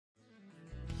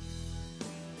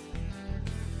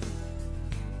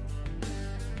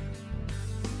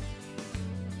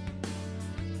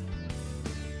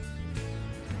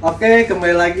Oke,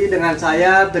 kembali lagi dengan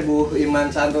saya Teguh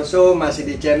Iman Santoso, masih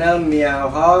di channel Meow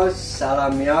House.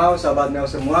 Salam Meow, sobat Meow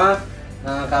semua.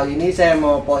 Nah, kali ini saya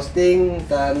mau posting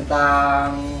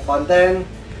tentang konten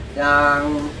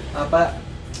yang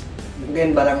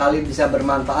mungkin barangkali bisa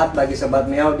bermanfaat bagi sobat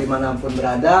Meow dimanapun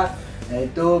berada,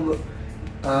 yaitu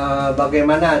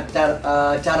bagaimana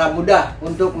cara mudah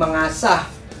untuk mengasah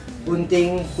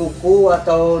gunting kuku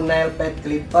atau nail pad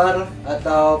clipper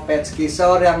atau pad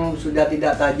skisor yang sudah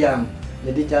tidak tajam.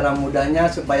 Jadi cara mudahnya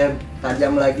supaya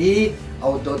tajam lagi,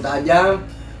 auto tajam,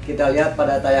 kita lihat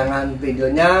pada tayangan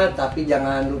videonya. Tapi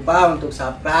jangan lupa untuk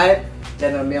subscribe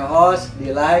channel Meow House, di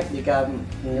like jika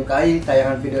menyukai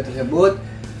tayangan video tersebut.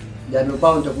 Jangan lupa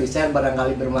untuk di share,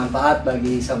 barangkali bermanfaat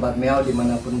bagi sobat Meow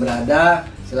dimanapun berada.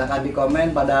 Silahkan di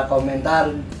komen pada komentar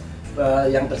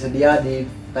yang tersedia di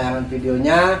tayangan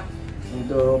videonya.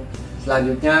 Untuk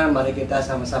selanjutnya mari kita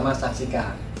sama-sama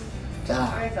saksikan.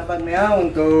 Oke, sahabat Meow,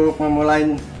 untuk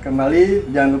memulai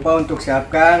kembali jangan lupa untuk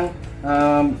siapkan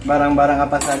barang-barang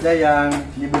apa saja yang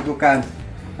dibutuhkan.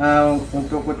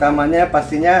 Untuk utamanya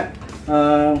pastinya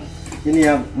ini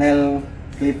ya, nail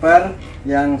clipper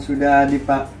yang sudah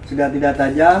tidak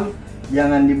tajam,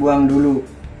 jangan dibuang dulu.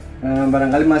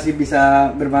 Barangkali masih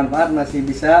bisa bermanfaat, masih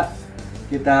bisa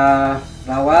kita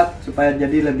rawat supaya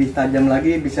jadi lebih tajam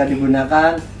lagi, bisa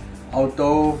digunakan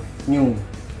auto new,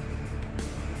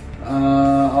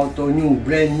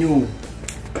 brand new.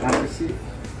 Apa sih?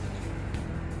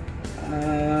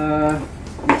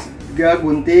 Juga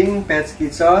gunting pad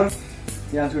skisor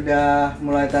yang sudah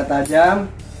mulai tajam,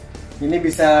 ini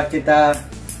bisa kita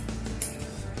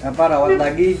rawat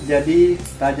lagi jadi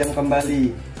tajam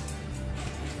kembali.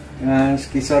 Nah,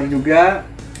 skisor juga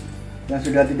yang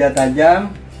sudah tidak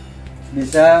tajam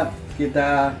bisa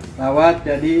kita rawat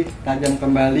jadi tajam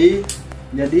kembali.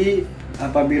 Jadi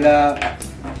apabila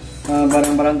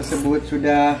barang-barang tersebut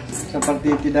sudah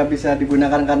seperti tidak bisa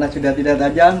digunakan karena sudah tidak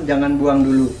tajam, jangan buang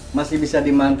dulu, masih bisa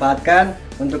dimanfaatkan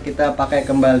untuk kita pakai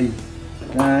kembali.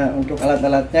 Nah, untuk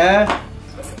alat-alatnya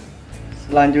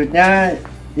selanjutnya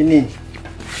ini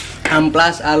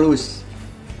amplas halus,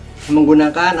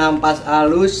 menggunakan ampas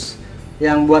halus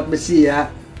yang buat besi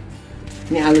ya.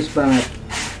 Ini halus banget,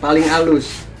 paling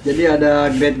halus. Jadi ada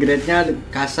grade-grade-nya,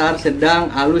 kasar, sedang,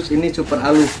 halus. Ini super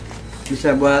halus,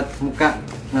 bisa buat muka,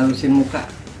 ngalusin muka.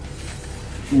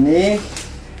 Ini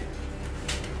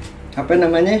apa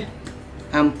namanya?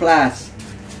 Amplas.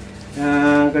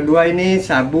 Yang kedua ini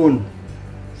sabun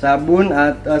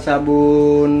atau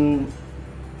sabun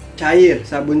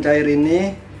cair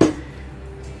ini.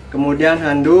 Kemudian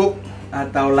handuk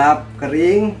atau lap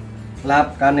kering,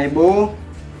 lap kanebo,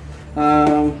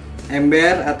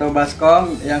 ember atau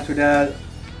baskom yang sudah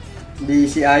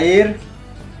diisi air.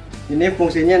 Ini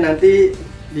fungsinya nanti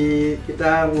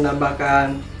kita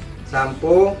menambahkan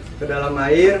sampo ke dalam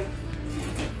air.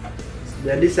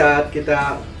 Jadi saat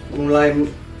kita mulai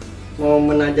mau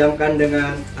menajamkan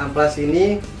dengan amplas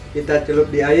ini, kita celup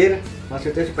di air.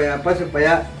 Maksudnya supaya apa?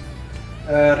 Supaya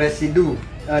residu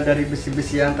dari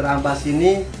besi-besi yang teramplas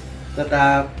ini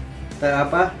tetap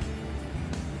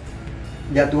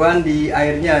jatuhan di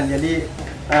airnya, jadi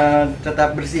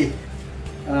tetap bersih.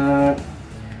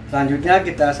 Selanjutnya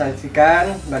kita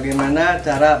saksikan bagaimana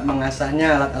cara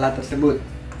mengasahnya alat-alat tersebut.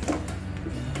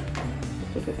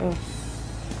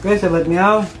 Oke sahabat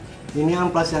Meow, ini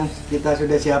amplas yang kita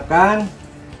sudah siapkan.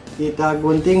 Kita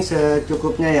gunting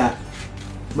secukupnya ya.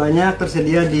 Banyak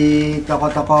tersedia di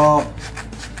toko-toko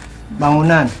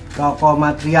bangunan, toko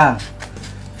material.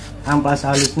 Amplas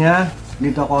halusnya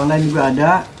di toko online juga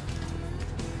ada.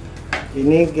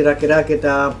 Ini kira-kira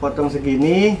kita potong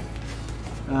segini.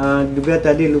 Juga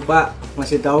tadi lupa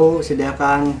masih tahu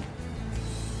sediakan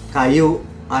kayu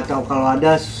atau kalau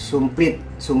ada sumpit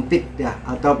ya,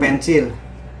 atau pensil.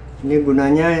 Ini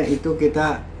gunanya itu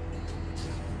kita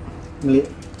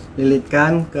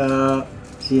lilitkan ke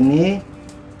sini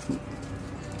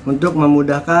untuk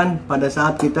memudahkan pada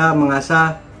saat kita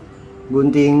mengasah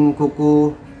gunting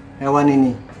kuku hewan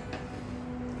ini.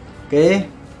 Oke.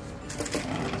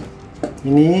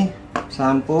 Ini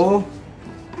sampo,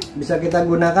 bisa kita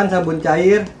gunakan sabun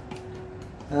cair.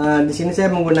 Di sini saya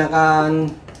menggunakan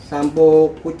sampo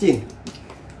kucing,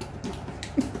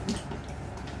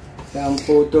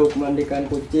 sampo untuk mandikan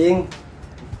kucing.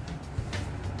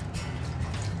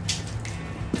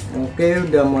 Oke,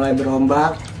 udah mulai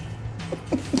berombak.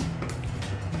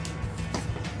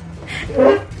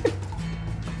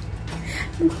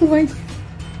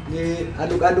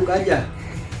 Diaduk-aduk aja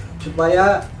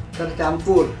supaya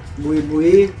tercampur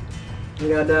bui-bui,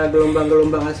 nggak ada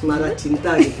gelombang-gelombang asmara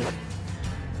cinta gitu.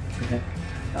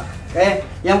 Oke,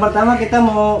 yang pertama kita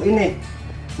mau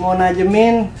mau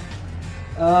najemin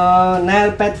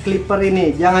nail pad clipper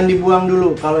ini, jangan dibuang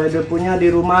dulu. Kalau ada punya di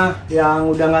rumah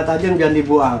yang udah nggak tajam, jangan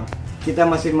dibuang. Kita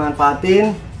masih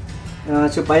manfaatin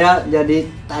supaya jadi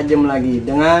tajam lagi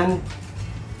dengan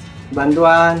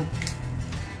bantuan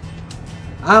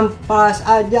ampas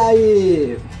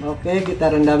ajaib. Oke, kita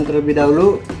rendam terlebih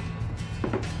dahulu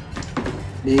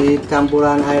di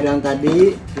campuran air yang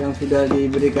tadi yang sudah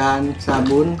diberikan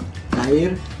sabun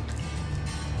cair.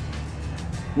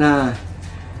 Nah,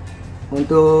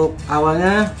 untuk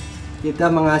awalnya kita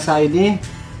mengasah ini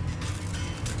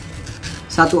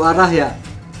satu arah ya,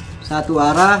 satu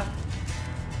arah,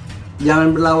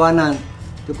 jangan berlawanan,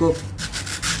 cukup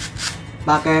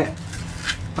pakai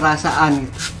perasaan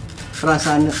gitu.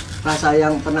 Rasa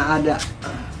yang pernah ada.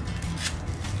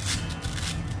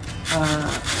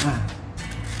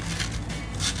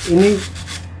 Ini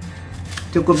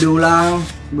cukup diulang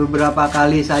beberapa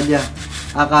kali saja,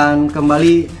 akan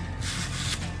kembali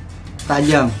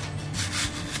tajam.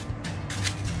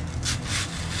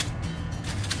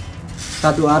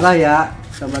 Satu arah ya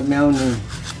Sobat Meow nih,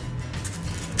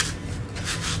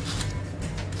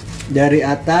 dari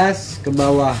atas ke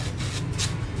bawah.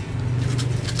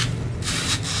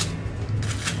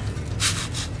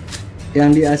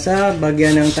 Yang diasah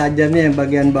bagian yang tajamnya yang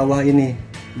bagian bawah ini,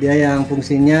 dia yang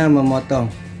fungsinya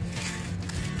memotong.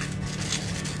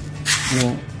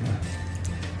 Nih,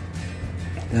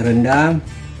 rendam.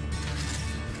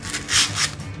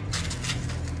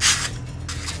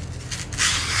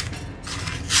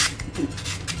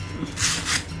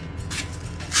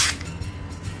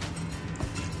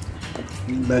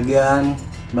 Bagian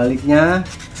baliknya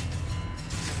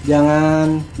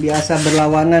jangan diasah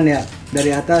berlawanan ya,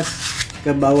 dari atas ke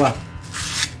bawah.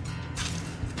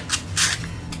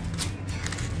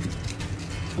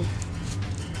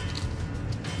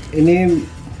 Ini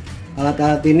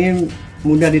alat-alat ini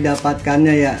mudah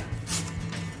didapatkannya ya,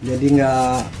 jadi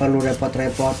nggak perlu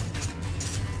repot-repot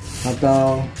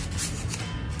atau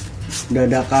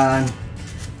dadakan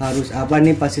harus apa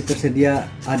nih, pasti tersedia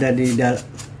ada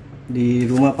di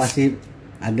rumah, pasti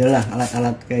adalah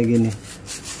alat-alat kayak gini.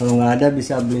 Kalau nggak ada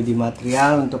bisa beli di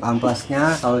material untuk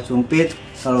amplasnya. Kalau sumpit,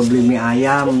 kalau beli mie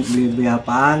ayam, beli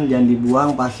apaan, jangan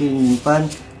dibuang, pasti nyimpan,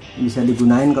 bisa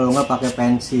digunain. Kalau nggak pakai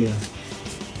pensil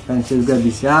juga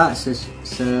bisa,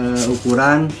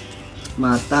 seukuran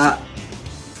mata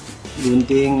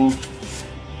gunting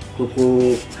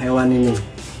kuku hewan ini.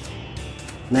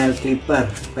 Nail clipper,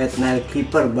 pet nail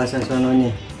clipper bahasa sononya.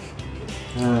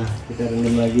 Nah, kita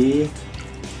rendam lagi.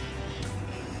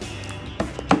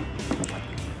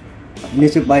 Ini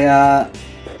supaya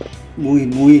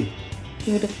buih-buih.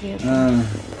 Nah,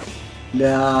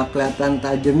 udah kelihatan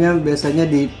tajamnya, biasanya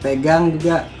dipegang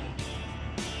juga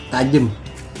tajam.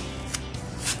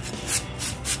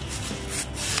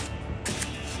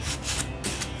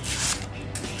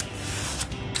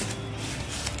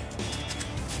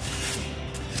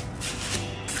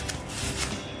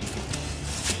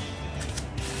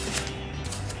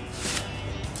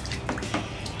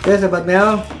 Oke Sobat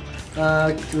Meow,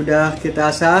 sudah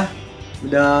kita asah,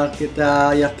 sudah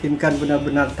kita yakinkan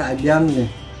benar-benar tajam nih.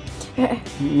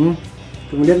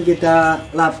 Kemudian kita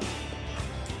lap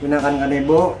gunakan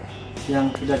kanebo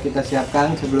yang sudah kita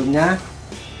siapkan sebelumnya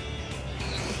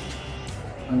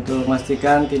untuk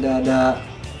memastikan tidak ada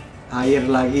air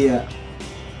lagi ya,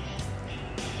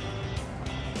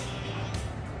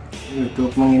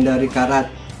 untuk menghindari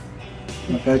karat.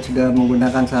 Maka sudah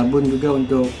menggunakan sabun juga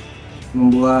untuk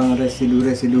membuang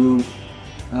residu-residu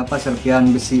serpihan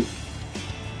besi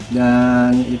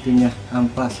dan itunya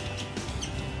amplas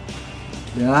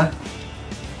ya.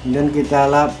 Kemudian kita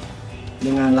lap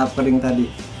dengan lap kering tadi.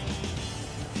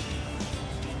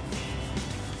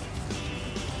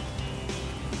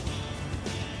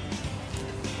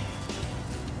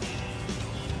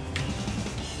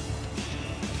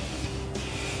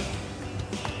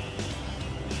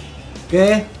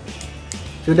 Oke,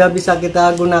 sudah bisa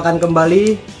kita gunakan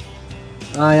kembali.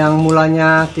 Yang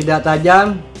mulanya tidak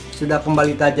tajam sudah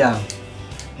kembali tajam.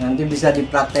 Nanti bisa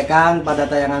dipraktekkan pada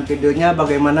tayangan videonya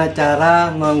bagaimana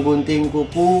cara menggunting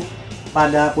kuku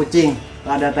pada kucing.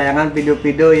 Pada tayangan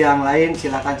video-video yang lain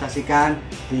silahkan saksikan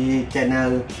di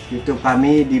channel YouTube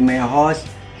kami di Meow.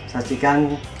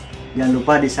 Saksikan, jangan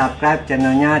lupa di subscribe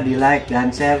channelnya, di like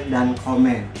dan share dan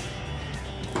komen.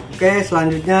 Oke,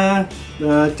 selanjutnya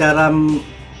cara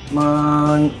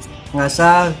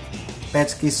mengasah pet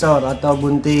skisor atau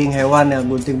gunting hewan ya,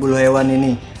 gunting bulu hewan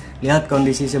ini. Lihat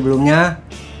kondisi sebelumnya,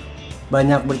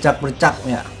 banyak bercak-bercak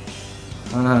ya.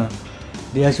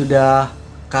 Dia sudah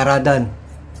karatan.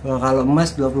 Kalau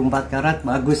emas 24 karat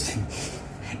bagus.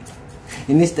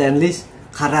 Ini stainless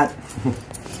karat.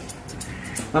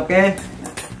 Oke,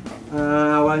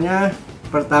 awalnya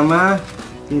pertama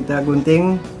kita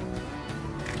gunting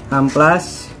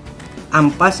ampas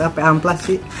apa amplas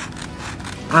sih?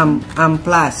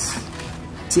 Amplas,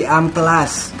 si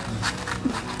amplas.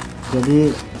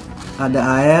 Jadi ada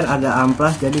air, ada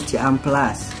amplas, jadi si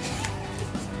amplas.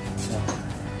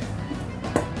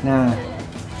 Nah,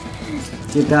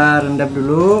 kita rendam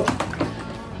dulu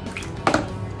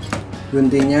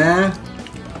guntingnya,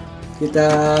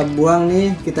 kita buang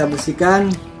nih, kita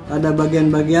bersihkan. Ada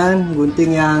bagian-bagian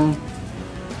gunting yang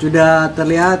sudah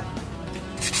terlihat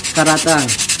karatan.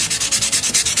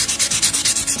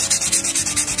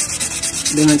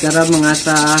 Dengan cara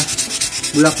mengasah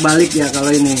bolak-balik ya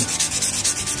kalau ini,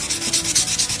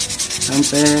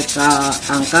 sampai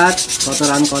angkat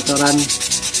kotoran-kotoran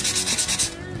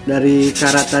dari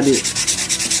karat tadi.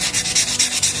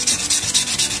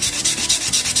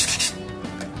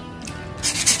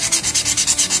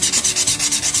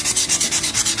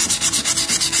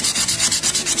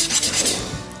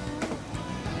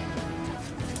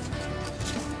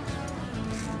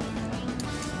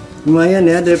 Lumayan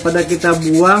ya, daripada kita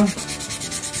buang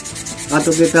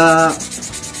atau kita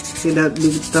tidak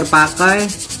terpakai,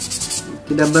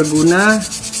 tidak berguna.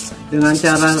 Dengan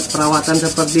cara perawatan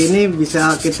seperti ini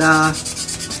bisa kita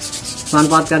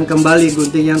manfaatkan kembali.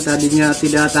 Gunting yang tadinya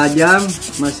tidak tajam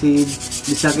masih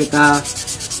bisa kita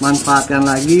manfaatkan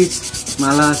lagi,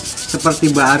 malah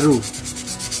seperti baru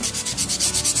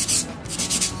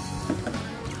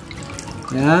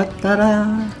ya.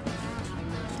 Tara,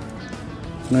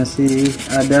 masih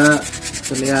ada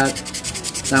terlihat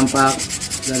tampak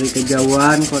dari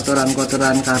kejauhan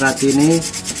kotoran-kotoran karat ini.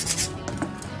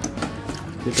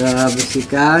 Kita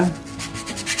bersihkan.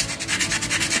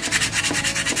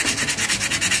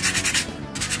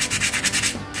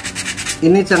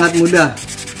 Ini sangat mudah,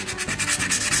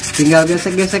 tinggal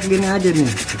gesek-gesek gini aja nih,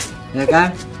 ya kan?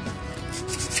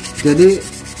 Jadi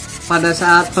pada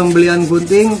saat pembelian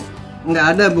gunting nggak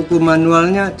ada buku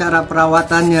manualnya cara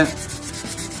perawatannya,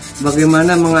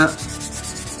 bagaimana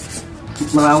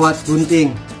merawat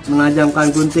gunting,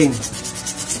 menajamkan gunting,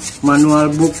 manual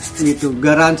book gitu,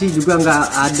 garansi juga nggak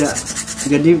ada.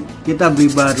 Jadi kita beli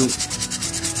baru.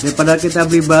 Daripada kita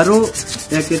beli baru,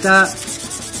 ya kita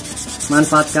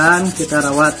manfaatkan, kita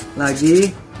rawat lagi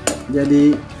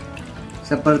jadi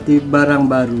seperti barang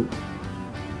baru.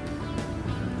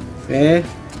 Oke,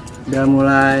 udah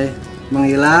mulai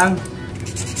menghilang.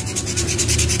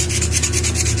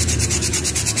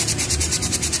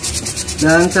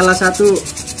 Dan salah satu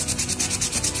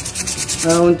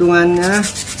keuntungannya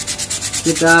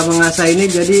kita mengasah ini,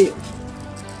 jadi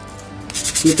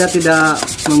kita tidak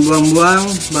membuang-buang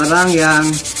barang yang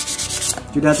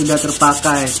sudah tidak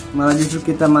terpakai, malah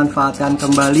justru kita manfaatkan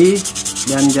kembali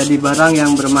dan jadi barang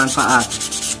yang bermanfaat.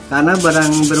 Karena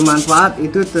barang bermanfaat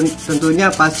itu tentunya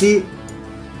pasti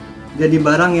jadi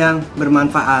barang yang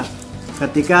bermanfaat.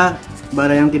 Ketika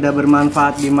barang yang tidak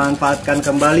bermanfaat dimanfaatkan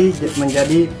kembali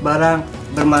menjadi barang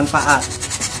bermanfaat.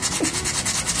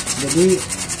 Jadi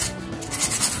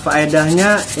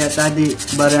faedahnya ya tadi,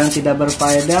 barang yang tidak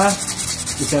berfaedah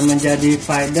bisa menjadi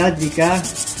faedah jika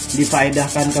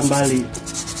difaedahkan kembali.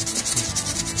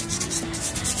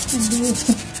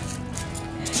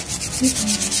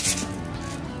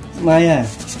 Maya,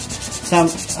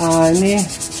 ini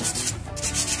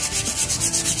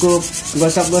cukup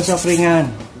gosok-gosok ringan.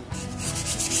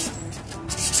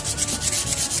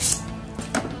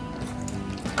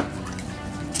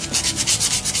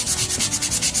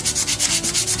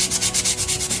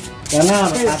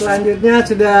 Karena selanjutnya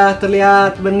sudah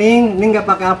terlihat bening. Ini nggak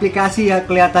pakai aplikasi ya,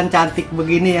 kelihatan cantik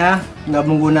begini ya, nggak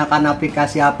menggunakan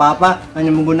aplikasi apa-apa,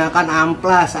 hanya menggunakan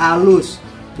amplas halus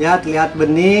ya, terlihat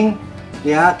bening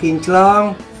ya,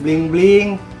 kinclong, bling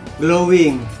bling,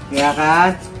 glowing ya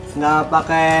kan. Nggak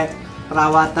pakai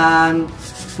perawatan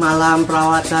malam,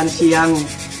 perawatan siang,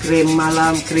 krim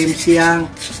malam, krim siang,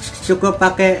 cukup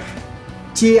pakai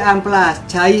amplas,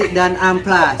 cai dan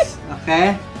amplas.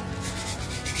 Oke.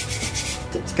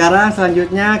 Sekarang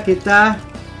selanjutnya kita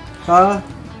ke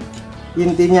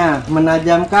intinya,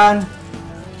 menajamkan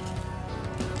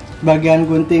bagian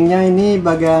guntingnya. Ini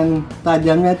bagian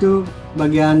tajamnya tuh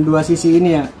bagian dua sisi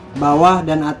ini ya, bawah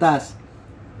dan atas.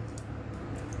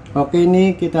 Oke,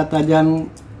 ini kita tajam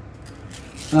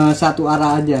satu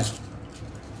arah aja.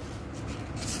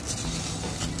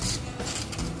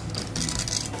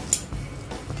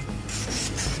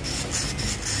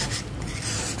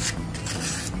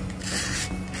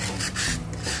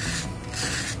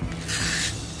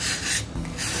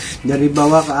 Dari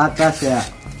bawah ke atas ya.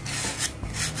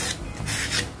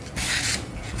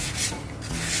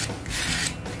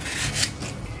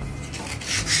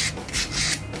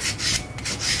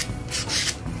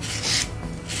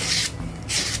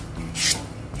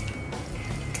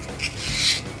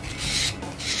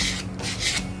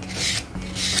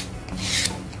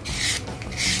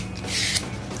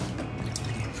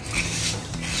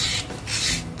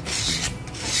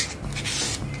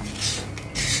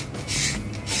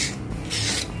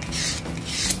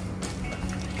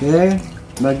 Oke,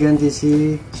 bagian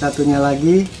sisi satunya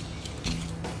lagi.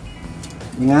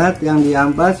 Ingat yang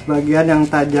diampas bagian yang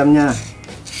tajamnya.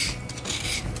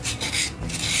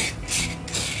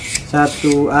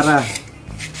 Satu arah.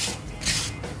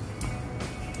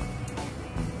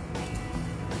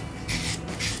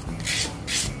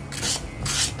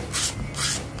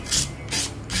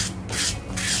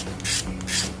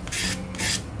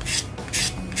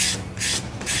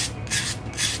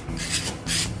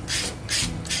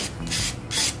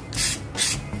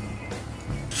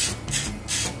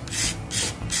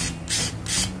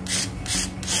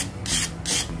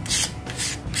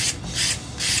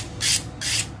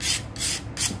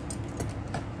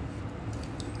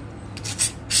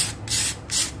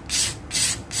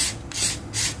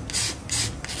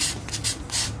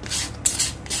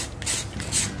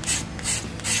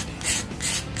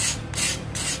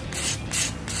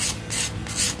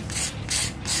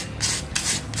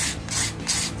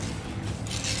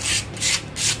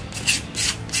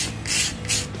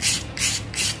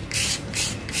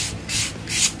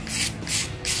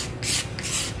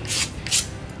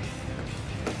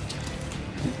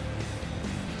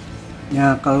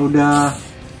 Ya, kalau udah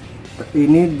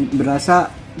ini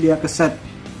berasa dia keset,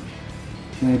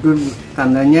 nah itu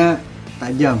tandanya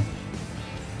tajam.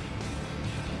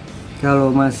 Kalau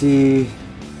masih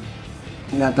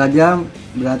nggak tajam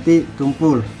berarti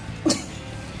tumpul.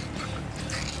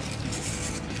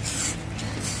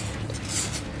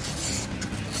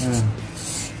 Nah.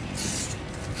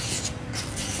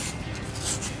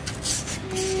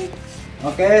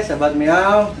 Oke, Sobat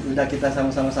Meow, udah kita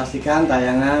sama-sama saksikan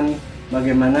tayangan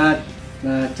bagaimana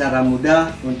cara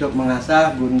mudah untuk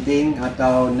mengasah gunting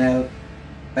atau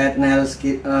pet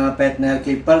nail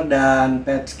clipper dan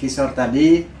pet skisor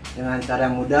tadi dengan cara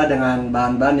mudah, dengan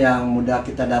bahan-bahan yang mudah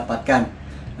kita dapatkan.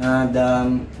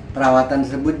 Dan perawatan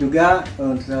tersebut juga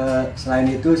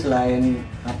selain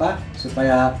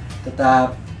supaya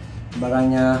tetap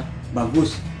barangnya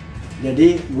bagus,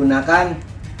 jadi gunakan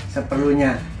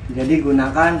seperlunya. Jadi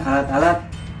gunakan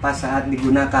alat-alat pas saat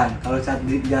digunakan. Kalau saat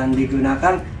jangan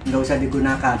digunakan, nggak usah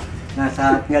digunakan. Nah,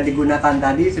 saat nggak digunakan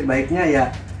tadi sebaiknya ya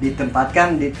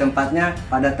ditempatkan di tempatnya,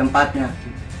 pada tempatnya.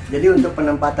 Jadi untuk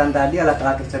penempatan tadi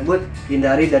alat-alat tersebut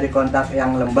hindari dari kontak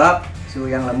yang lembab, suhu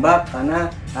yang lembab,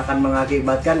 karena akan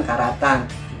mengakibatkan karatan.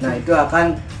 Nah, itu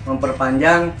akan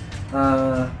memperpanjang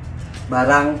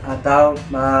barang atau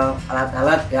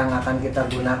alat-alat yang akan kita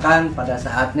gunakan pada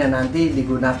saatnya nanti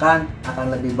digunakan akan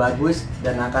lebih bagus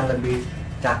dan akan lebih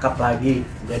cakep lagi.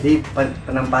 Jadi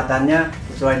penempatannya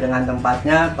sesuai dengan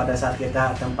tempatnya pada saat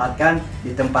kita tempatkan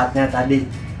di tempatnya tadi.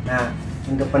 Nah,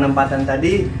 untuk penempatan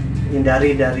tadi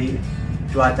hindari dari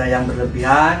cuaca yang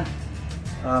berlebihan,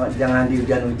 jangan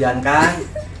dihujan-hujankan,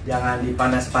 jangan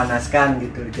dipanas-panaskan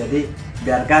gitu. Jadi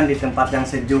biarkan di tempat yang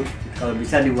sejuk. Kalau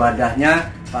bisa di wadahnya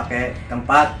pakai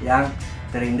tempat yang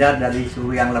terhindar dari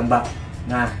suhu yang lembab.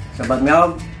 Nah, Sobat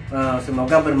Meow,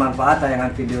 semoga bermanfaat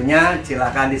tayangan videonya.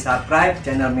 Silahkan di subscribe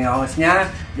channel Meow House-nya.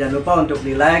 Jangan lupa untuk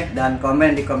di like dan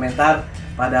komen di komentar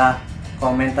pada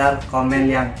komen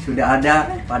yang sudah ada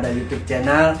pada YouTube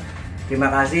channel. Terima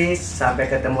kasih,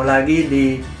 sampai ketemu lagi di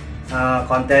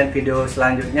konten video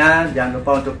selanjutnya. Jangan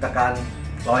lupa untuk tekan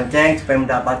lonceng supaya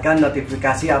mendapatkan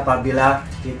notifikasi apabila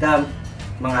kita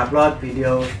mengupload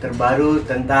video terbaru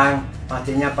tentang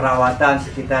pastinya perawatan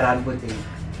sekitar rambut ini.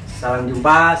 Salam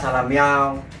jumpa, salam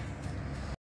meow.